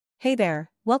Hey there,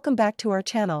 welcome back to our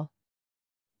channel.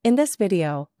 In this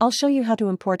video, I'll show you how to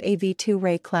import a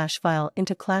V2RAY Clash file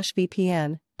into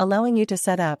CLASHVPN, allowing you to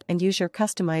set up and use your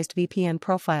customized VPN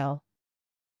profile.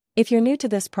 If you're new to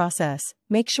this process,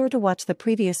 make sure to watch the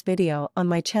previous video on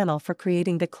my channel for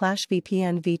creating the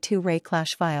CLASHVPN V2RAY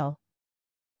Clash file.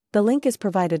 The link is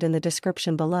provided in the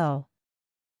description below.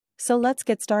 So let's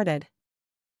get started.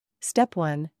 Step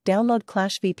 1. Download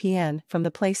CLASHVPN from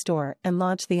the Play Store and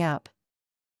launch the app.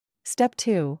 Step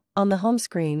 2. On the home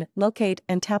screen, locate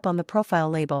and tap on the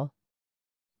profile label.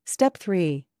 Step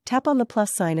 3. Tap on the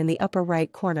plus sign in the upper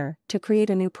right corner to create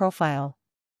a new profile.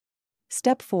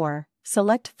 Step 4.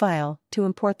 Select File to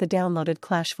import the downloaded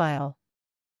Clash file.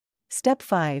 Step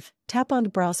 5. Tap on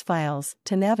Browse Files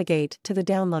to navigate to the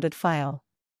downloaded file.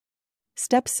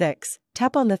 Step 6.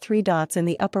 Tap on the three dots in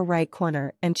the upper right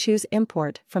corner and choose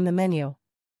Import from the menu.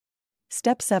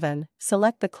 Step 7.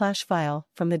 Select the Clash file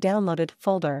from the downloaded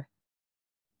folder.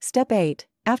 Step 8.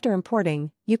 After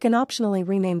importing, you can optionally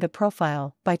rename the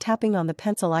profile by tapping on the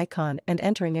pencil icon and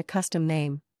entering a custom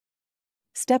name.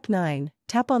 Step 9.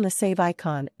 Tap on the save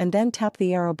icon and then tap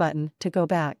the arrow button to go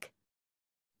back.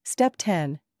 Step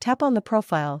 10. Tap on the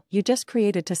profile you just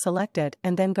created to select it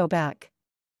and then go back.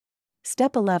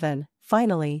 Step 11.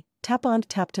 Finally, tap on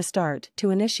Tap to start to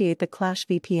initiate the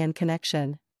CLASHVPN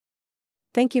connection.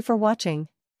 Thank you for watching.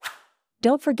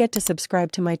 Don't forget to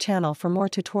subscribe to my channel for more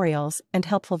tutorials and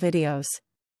helpful videos.